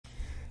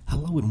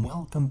Hello and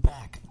welcome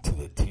back to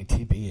the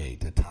TTBA,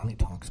 to Tani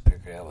Talks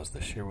Pirkei Avos, the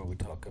share where we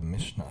talk a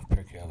Mishnah of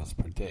Pirkei Avos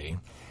per day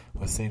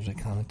with sagely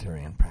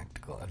commentary and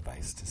practical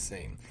advice to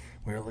say.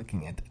 We are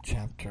looking at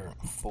chapter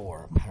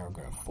 4,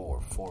 paragraph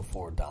 4,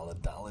 4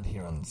 Daled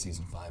here on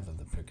season 5 of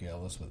the Pirkei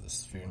Avos with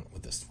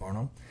the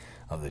Sforno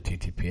of the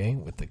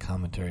TTPA, with the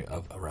commentary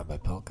of Rabbi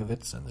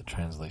Pelkovitz and the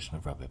translation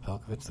of Rabbi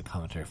Pelkovitz, the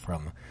commentary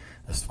from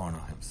the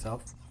Sforno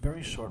himself.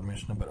 Very short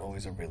Mishnah, but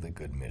always a really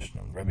good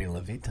Mishnah. Rabbi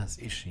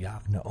Levitas ish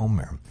Yavne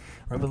Omer.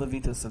 Rabbi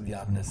Levitas of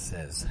Yavne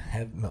says,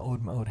 "Have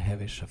me'od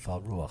hevi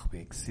shafal ruach, be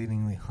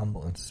exceedingly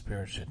humble in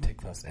spirit,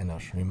 shetikvas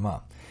enosh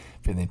rima.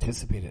 For the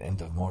anticipated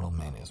end of mortal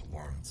man is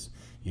worms."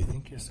 You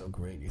think you're so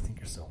great, you think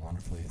you're so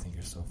wonderful, you think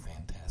you're so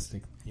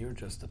fantastic. You're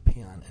just a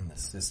peon in the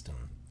system.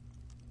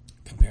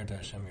 Compared to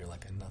Hashem, you're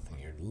like a nothing.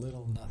 You're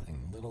little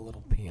nothing,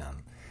 little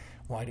peon.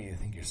 Why do you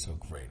think you're so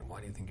great?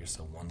 Why do you think you're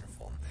so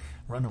wonderful?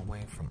 Run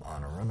away from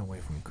honor. Run away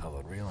from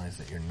kavod. Realize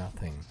that you're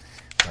nothing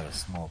but a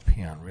small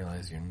peon.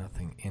 Realize you're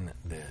nothing in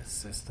the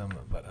system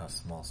but a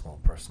small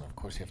person. Of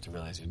course, you have to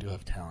realize you do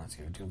have talents.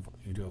 You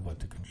do have what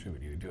to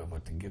contribute. You do have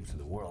what to give to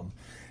the world.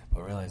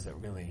 But realize that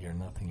really you're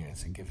nothing. You're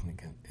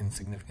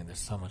insignificant. There's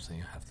so much that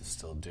you have to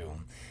still do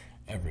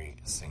every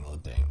single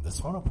day. The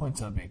Sforno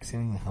points out, be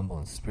exceedingly humble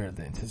in spirit.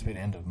 The anticipated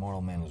end of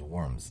mortal man is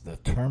worms. The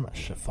term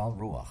shefal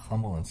ruach,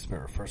 humble in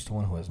spirit, refers to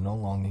one who has no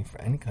longing for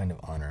any kind of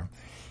honor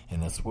in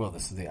this world.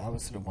 This is the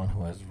opposite of one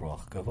who has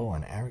ruach gavo,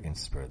 an arrogant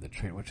spirit, the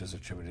trait which is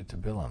attributed to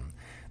Bilam.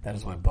 That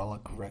is why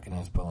Balak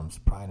recognized Bilam's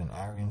pride and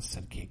arrogance,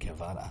 said, Ki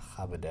kevad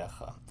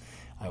achabedecha,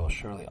 I will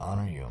surely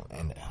honor you,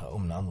 and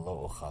ha'umnam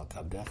lo ochal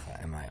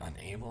kabdecha, am I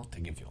unable to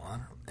give you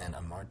honor? And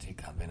amarti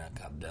kabena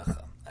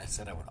kabdecha, I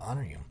said I would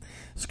honor you.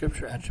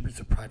 Scripture attributes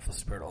a prideful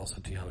spirit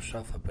also to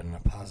Yehoshaphat, but in a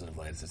positive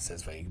light, as it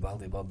says, Vayigbal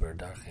libo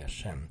b'darchei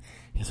Hashem.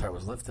 His heart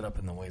was lifted up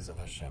in the ways of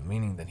Hashem,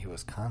 meaning that he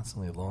was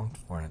constantly longed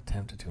for and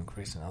attempted to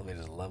increase and elevate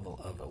his level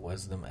of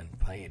wisdom and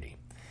piety.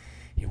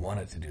 He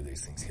wanted to do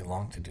these things. He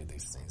longed to do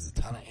these things.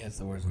 The Tana adds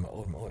the words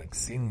ma'od,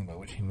 exceedingly, by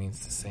which he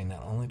means to say,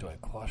 not only do I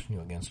caution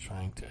you against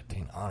trying to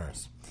attain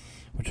honors,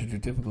 which are too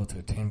difficult to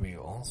attain, but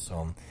you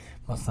also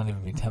must not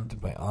even be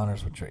tempted by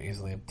honors which are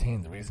easily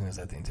obtained. The reason is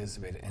that the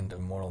anticipated end of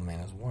mortal man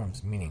is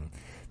worms, meaning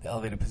the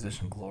elevated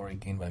position, glory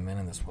gained by men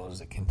in this world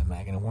is akin to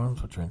maggot and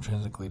worms, which are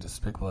intrinsically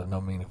despicable and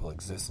have no meaningful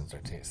existence.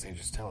 Our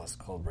sages tell us,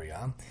 Kol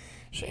Briah,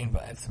 She'ein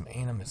ba'etzem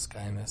eina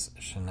miskaimis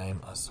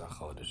shenaim asar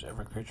chodesh.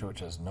 Every creature which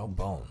has no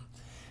bone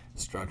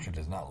structure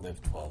does not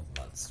live 12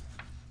 months.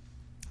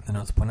 The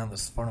notes point out that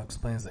Sforno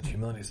explains that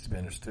humility is to be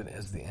understood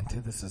as the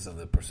antithesis of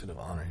the pursuit of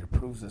honor. He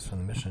proves this from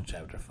the Mishnah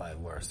chapter 5,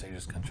 where our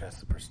sages contrast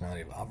the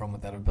personality of Abram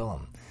with that of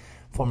Bilam.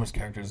 Former's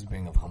character as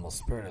being of humble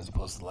spirit, as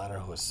opposed to the latter,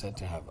 who is said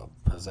to have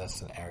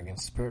possessed an arrogant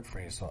spirit, for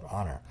he sought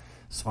honor.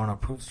 Sforno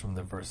proves from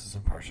the verses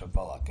in Parsha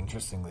Balak.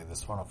 Interestingly, the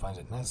Sforno finds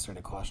it necessary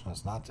to caution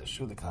us not to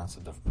eschew the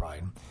concept of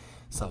pride,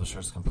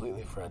 self-assurance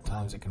completely, for at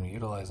times it can be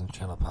utilized and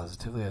channeled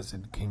positively, as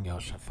did King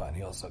Yehoshaphat.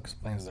 He also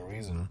explains the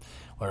reason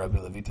why Rabbi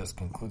Levitas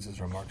concludes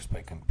his remarks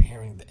by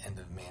comparing the end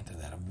of man to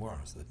that of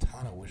worms. The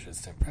Tana wishes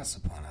to impress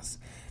upon us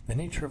the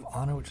nature of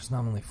honor, which is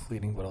not only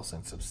fleeting but also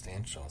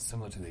insubstantial,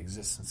 similar to the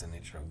existence and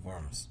nature of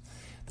worms.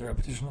 The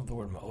repetition of the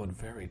word ma'od,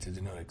 very, to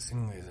denote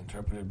exceedingly, is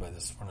interpreted by the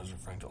Sforno as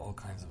referring to all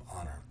kinds of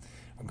honor,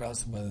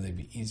 regardless of whether they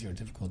be easy or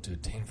difficult to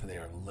attain, for they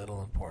are of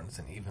little importance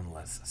and even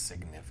less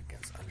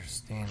significance.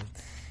 Understand,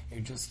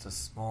 you're just a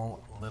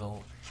small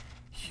little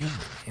human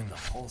in the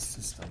whole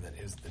system that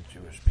is the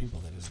Jewish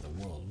people, that is the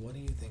world. What do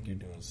you think you're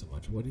doing so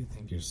much? What do you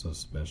think you're so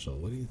special?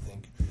 What do you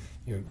think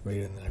you're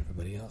greater than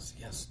everybody else?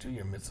 Yes, do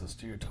your mitzvahs,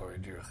 do your Torah,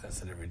 do your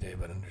chesed every day,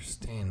 but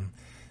understand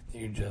that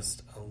you're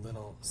just a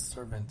little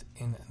servant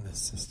in the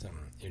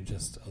system. You're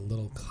just a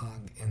little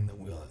cog in the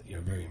wheel.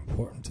 You're very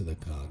important to the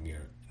cog.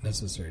 You're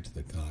necessary to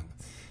the cog.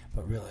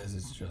 But realize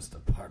it's just a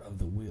part of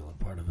the wheel,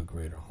 a part of a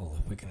greater whole.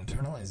 If we can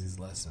internalize these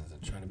lessons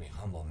and try to be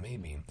humble,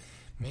 maybe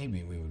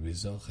we would be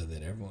zocha,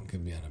 that everyone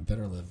could be on a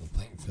better level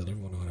playing field,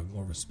 everyone would have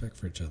more respect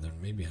for each other,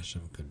 and maybe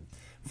Hashem could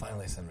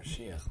finally send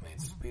Mashiach, may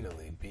it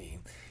speedily be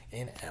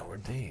in our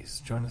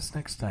days. Join us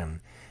next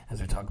time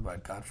as we talk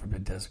about, God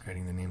forbid,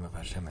 desecrating the name of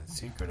Hashem in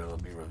secret. It will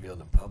be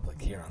revealed in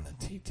public here on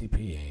the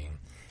TTPA.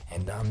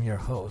 And I'm your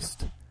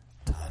host,